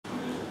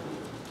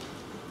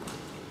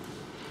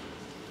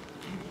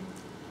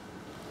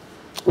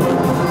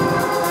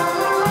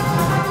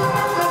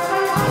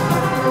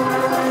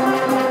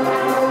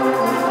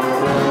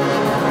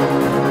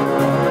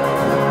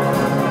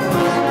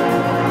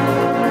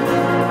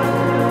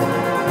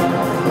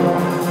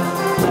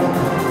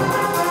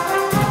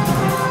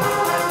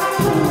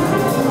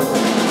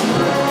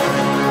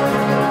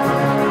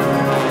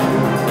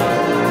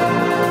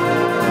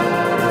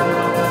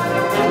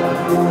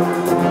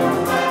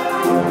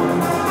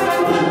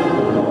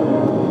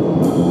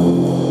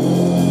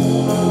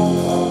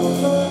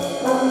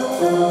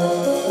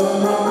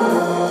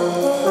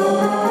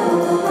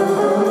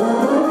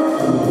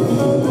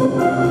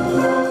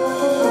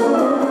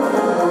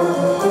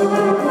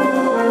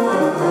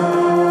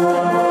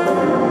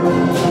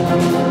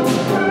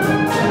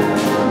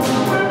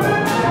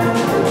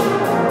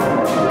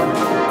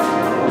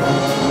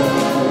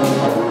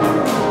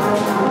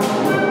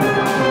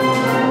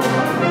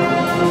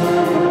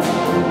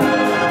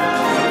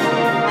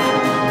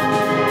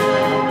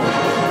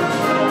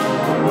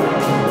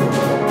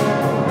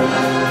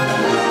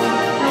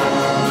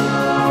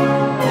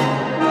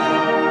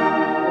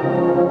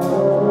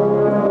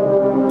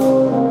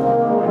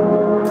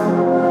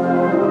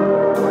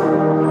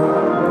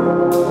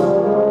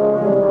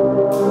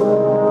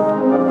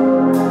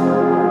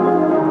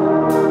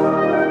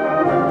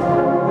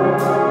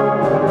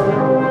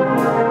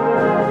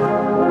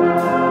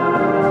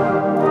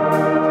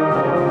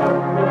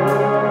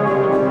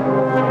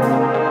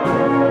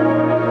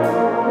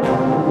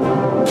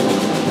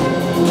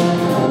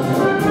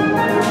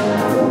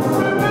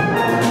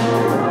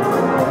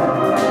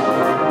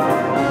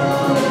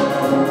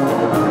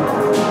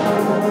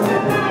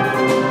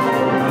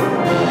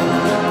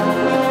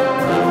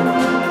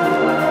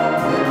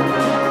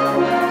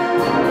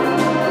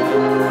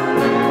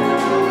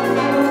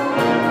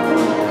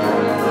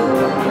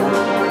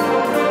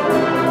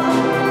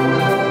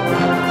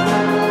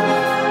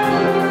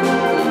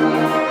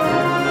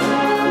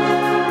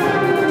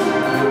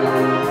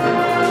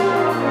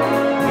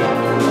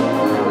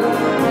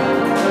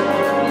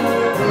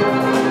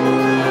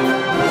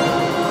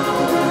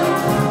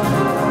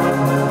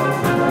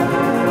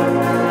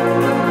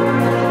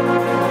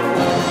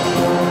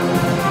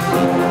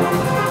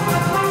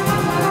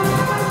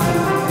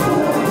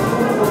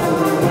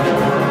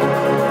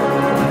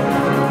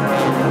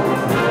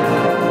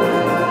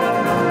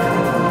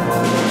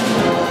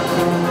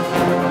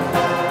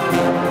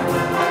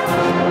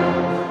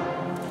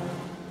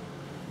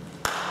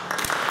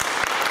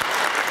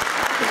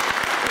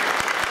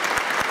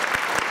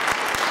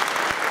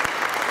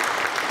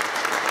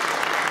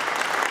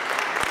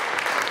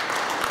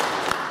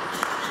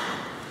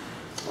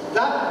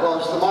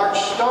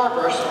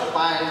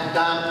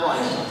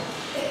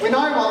We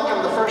now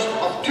welcome the first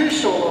of two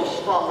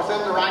solos from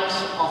within the ranks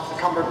of the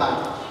Cumber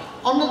Band.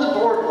 Under the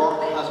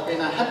Boardwalk has been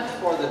a hit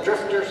for the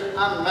Drifters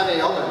and many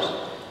others.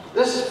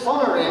 This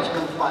fun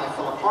arrangement by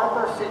Philip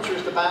Harper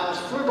features the band's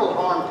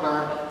flugelhorn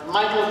player,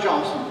 Michael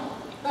Johnson.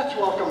 Let's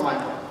welcome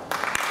Michael.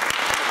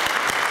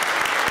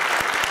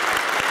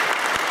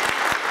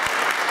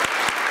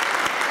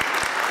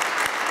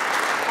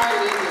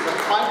 I leave you with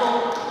Michael,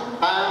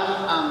 band,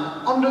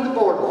 and Under the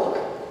Boardwalk.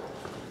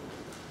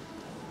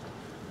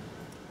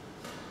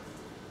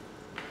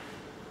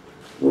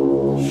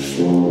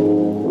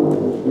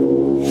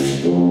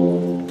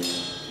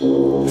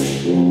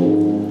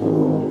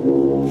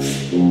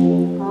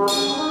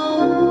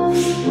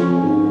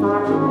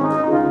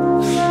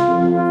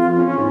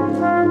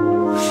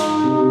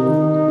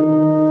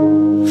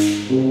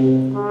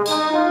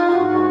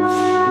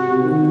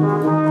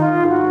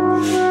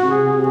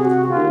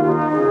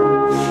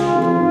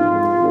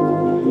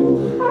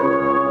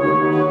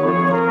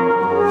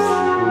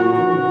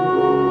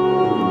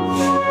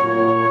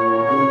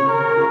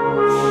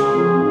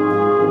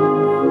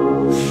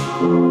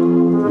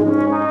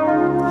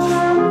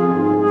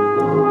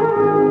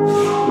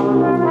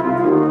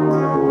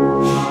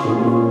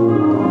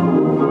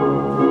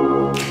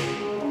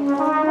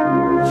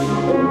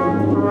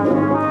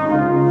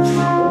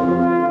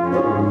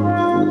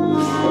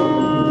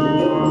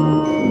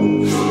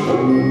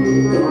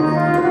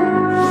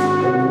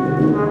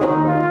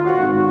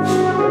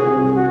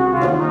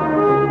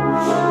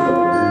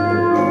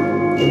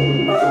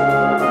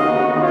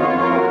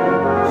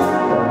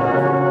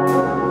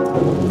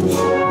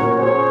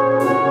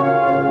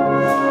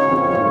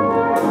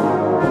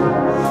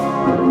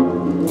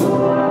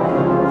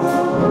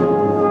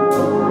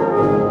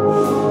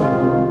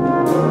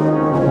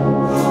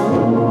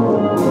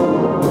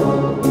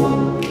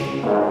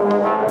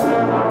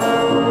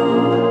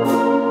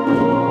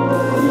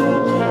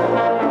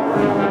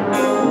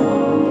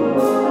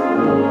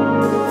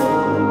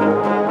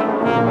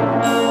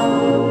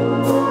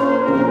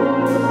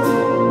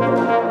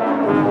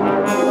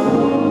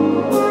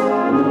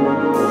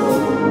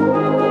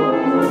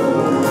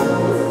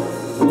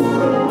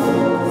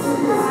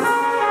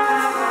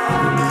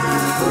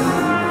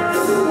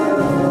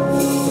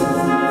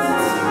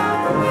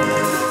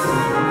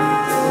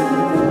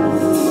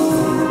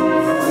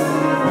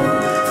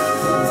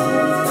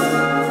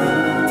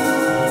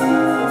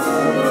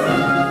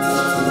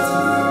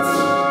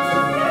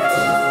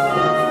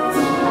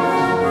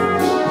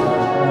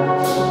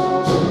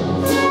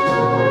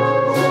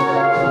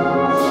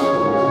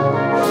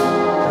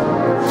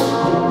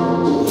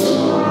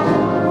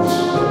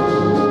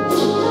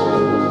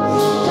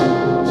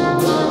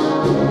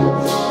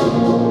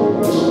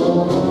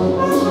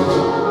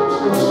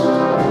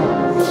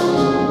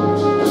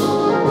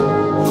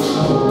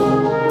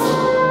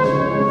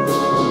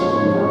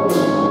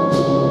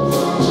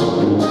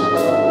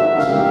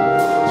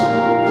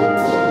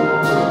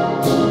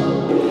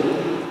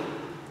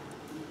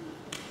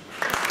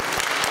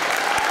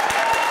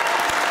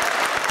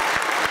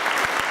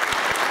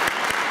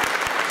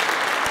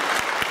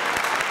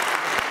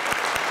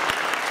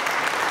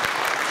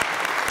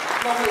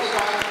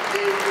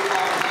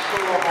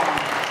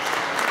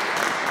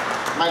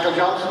 Michael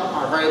Johnson,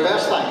 our very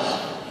best thanks.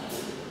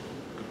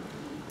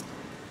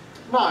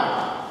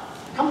 Now,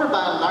 Cumber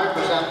Band now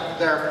present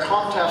their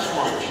contest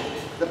march.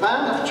 The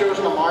band have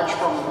chosen a march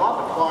from the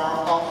repertoire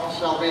of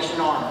Salvation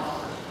Army.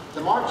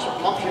 The March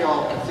of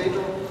Montreal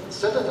Cathedral,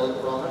 Citadel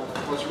rather,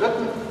 was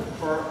written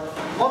for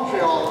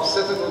Montreal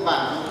Citadel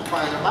Band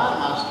by the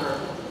bandmaster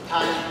at the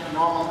time,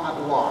 Norman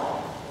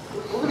Aguirre.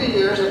 Over the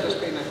years it has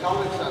been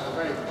acknowledged as a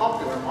very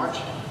popular march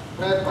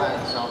led by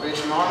the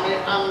Salvation Army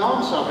and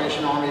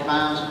non-Salvation Army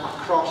bands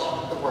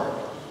across the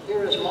world.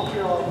 Here is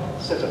Montreal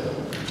Citadel.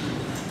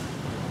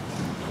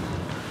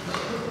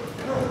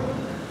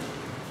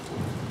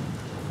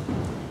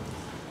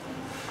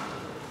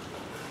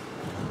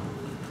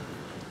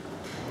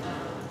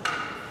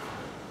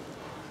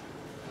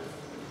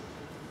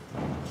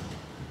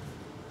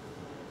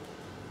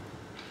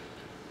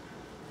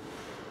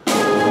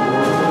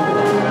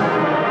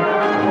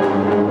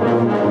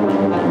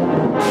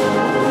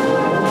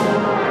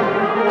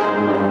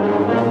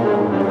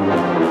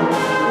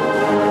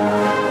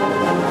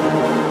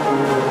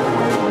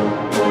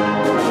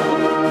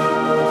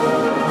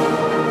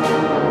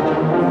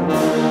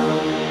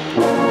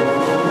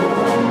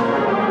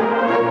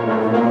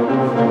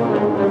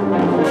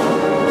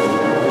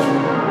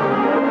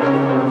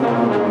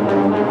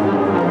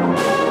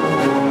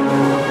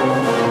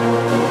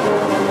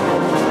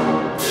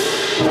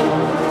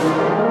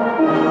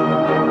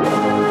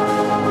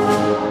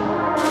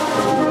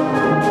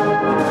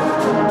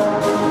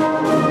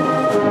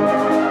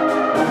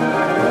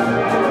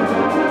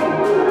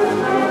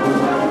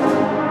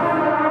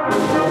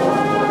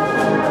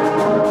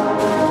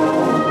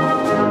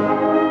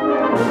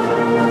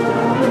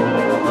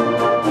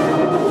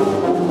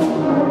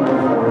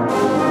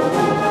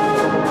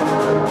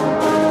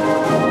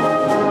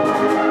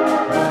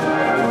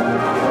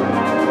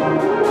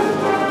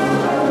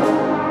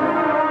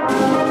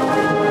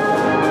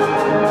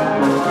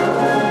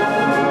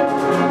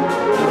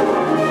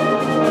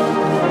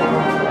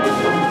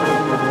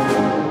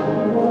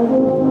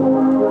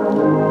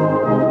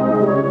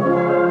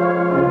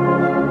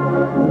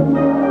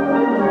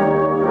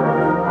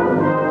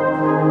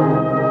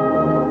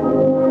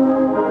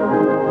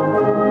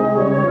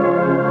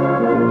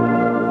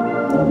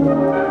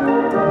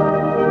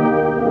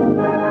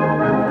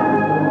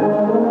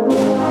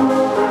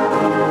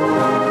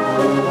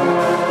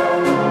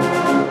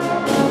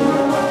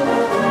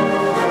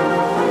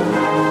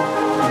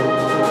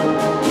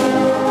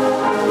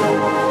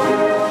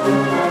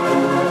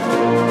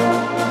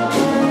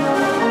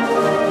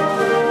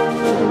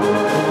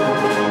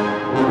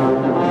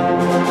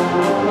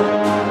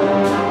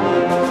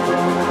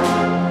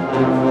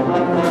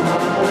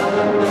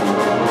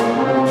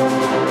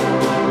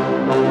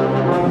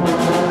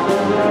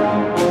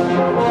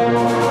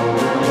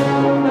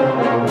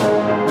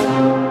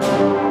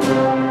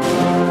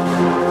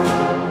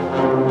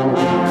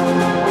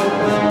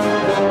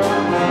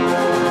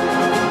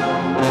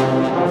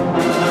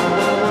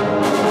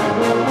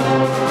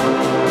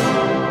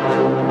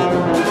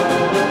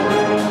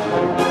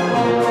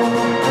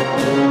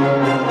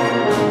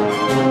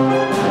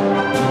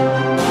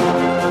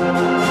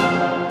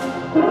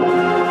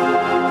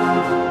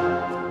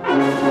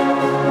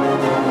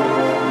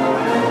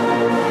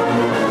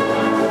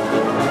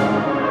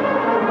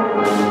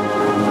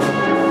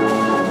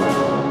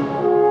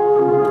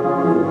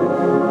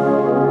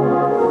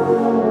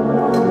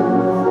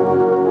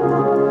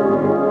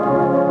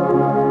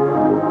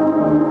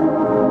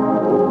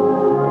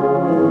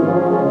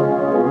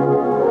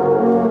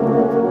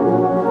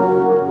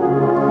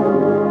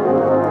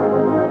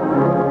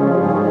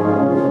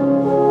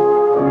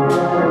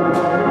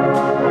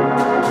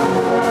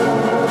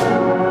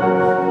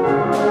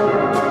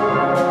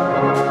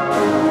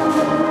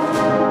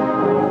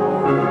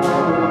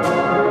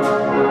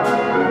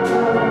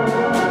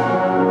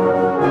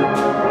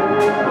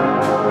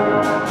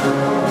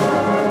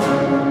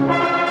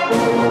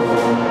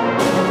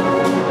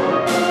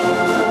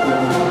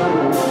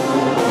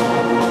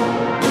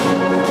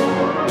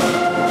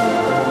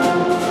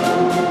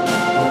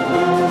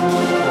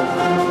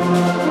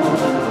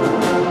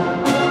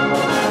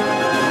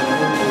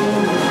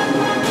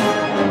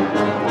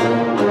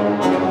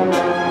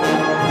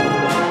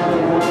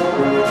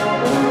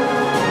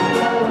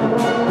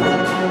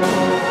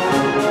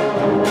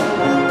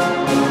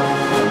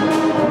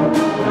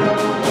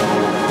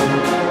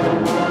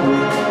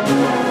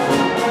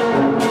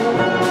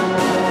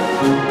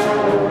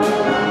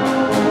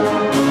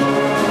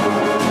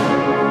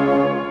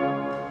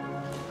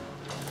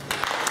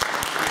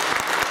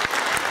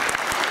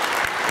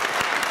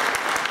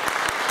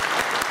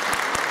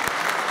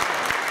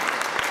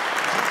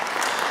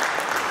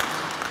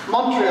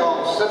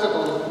 Montreal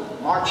Citadel,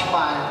 March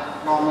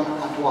by Norman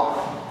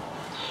Antoine.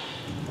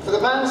 For the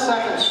band's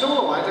second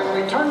solo item,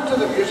 we turn to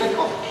the music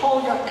of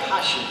Tolga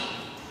Kashi.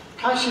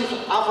 Kashi's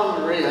Ave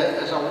Maria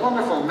is a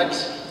wonderful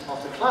mix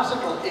of the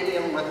classical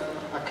idiom with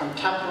a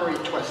contemporary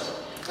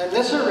twist. In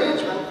this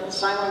arrangement,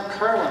 Simon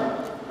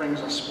Kerwin brings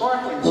a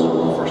sparkling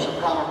solo for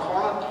soprano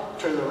cornet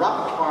to the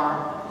repertoire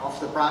of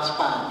the brass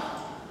band.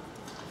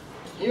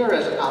 Here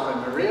is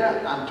Ave Maria,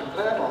 and to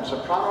play it on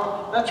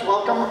soprano, let's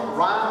welcome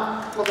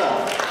Ryan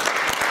Lavelle.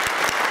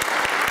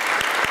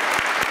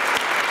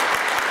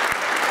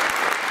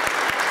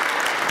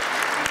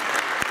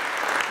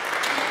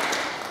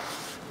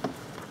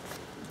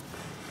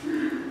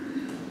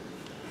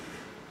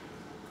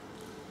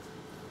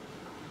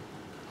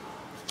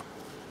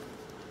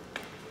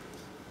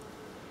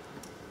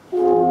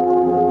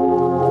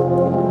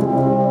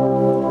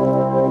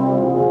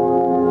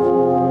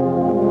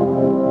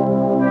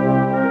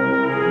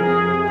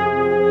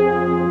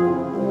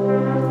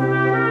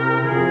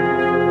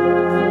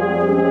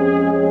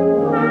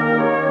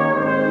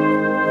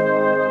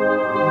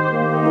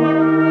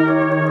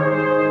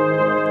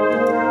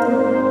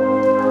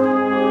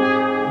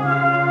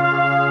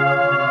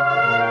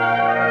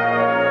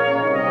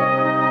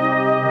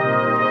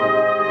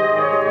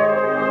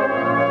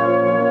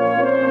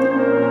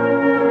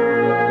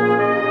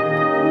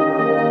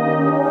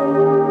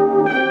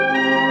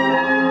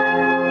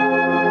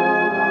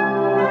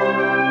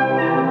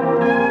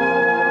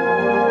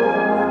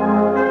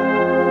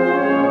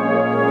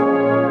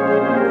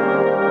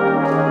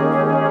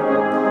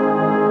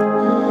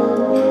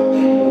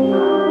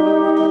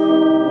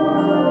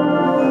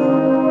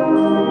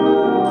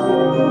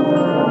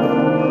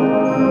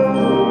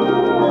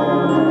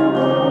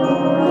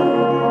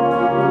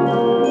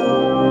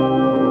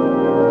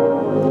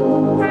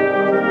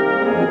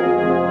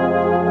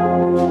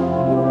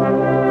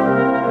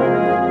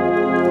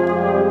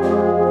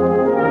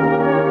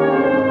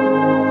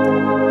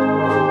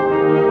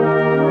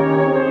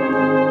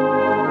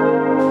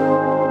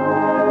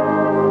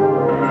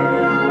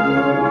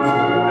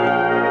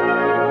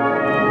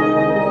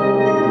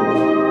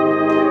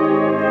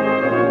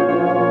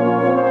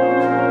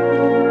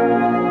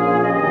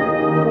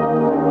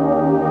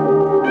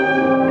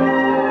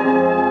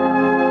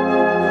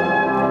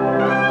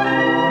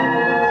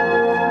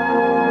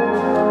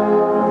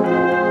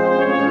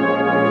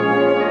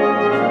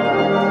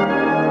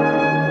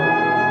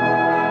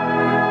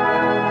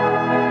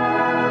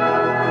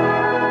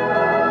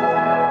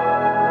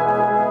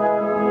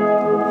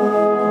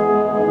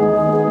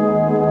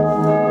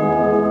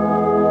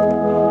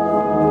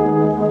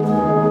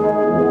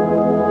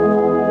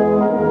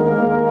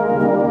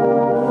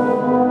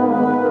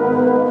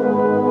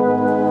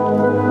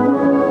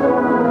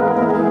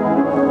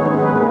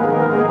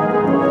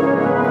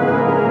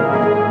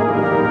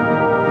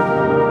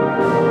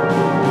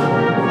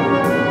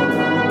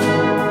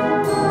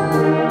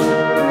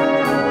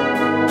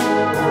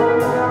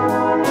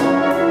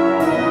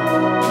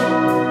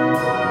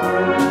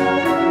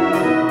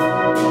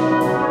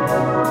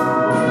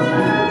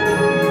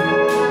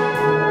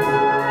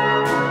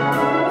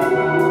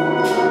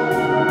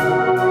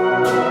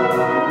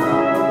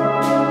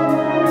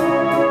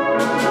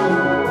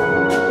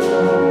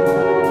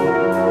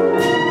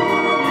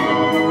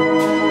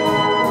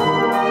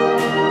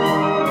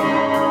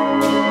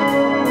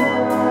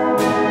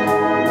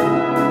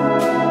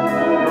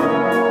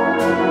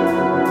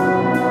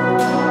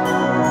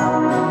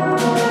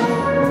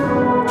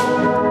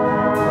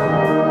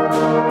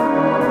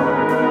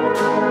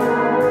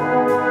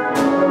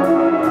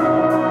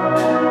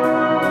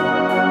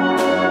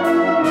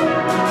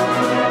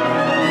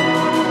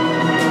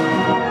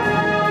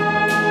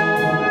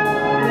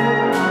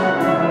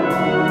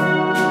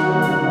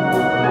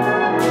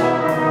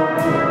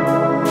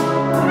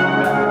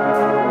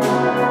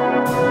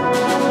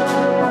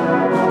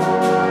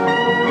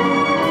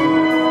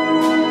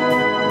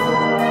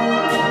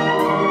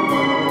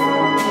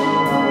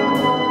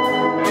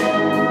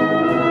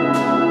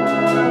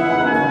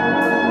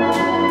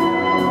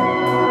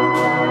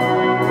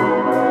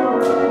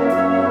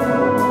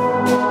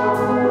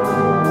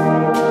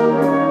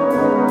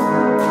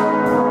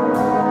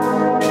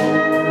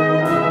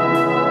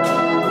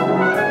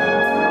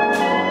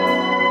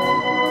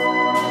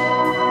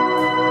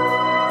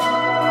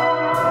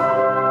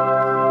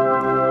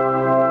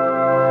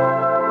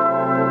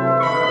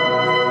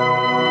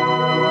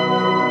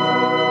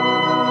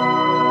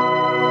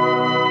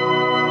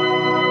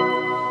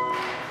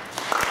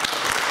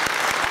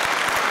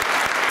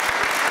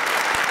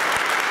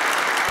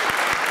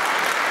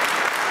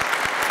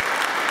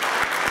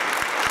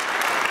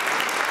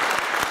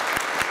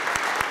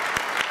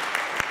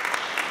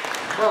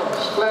 Well,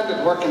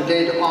 splendid work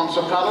indeed on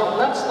soprano.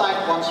 Let's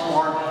thank once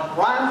more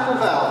Ryan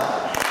Lavelle.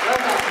 Well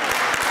done.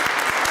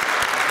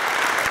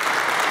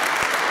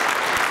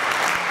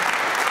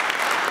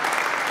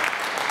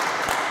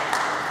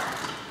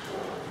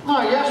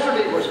 Now,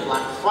 yesterday was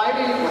Black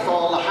Friday with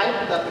all the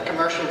hype that the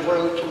commercial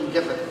world can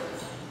give it.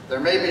 There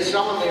may be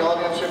some in the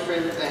audience who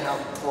feel that they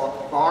have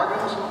bought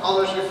bargains, and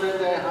others who feel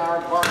they are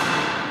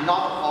bargains,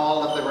 not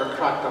all that they were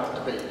cracked up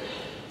to be.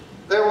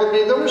 There will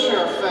be those who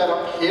are fed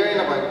up hearing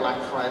about Black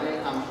Friday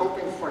and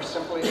hoping for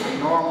simply a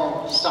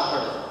normal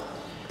Saturday.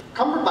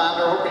 Cumberband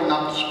are hoping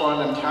not to spoil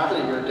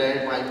entirely your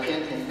day by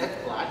painting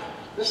it black.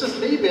 This is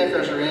Lee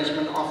Baker's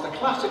arrangement of the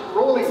classic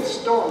Rolling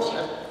Stones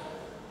hit,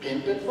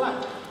 Paint It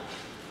Black.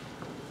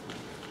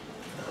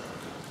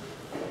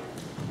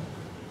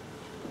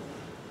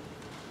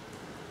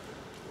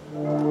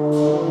 Thank you.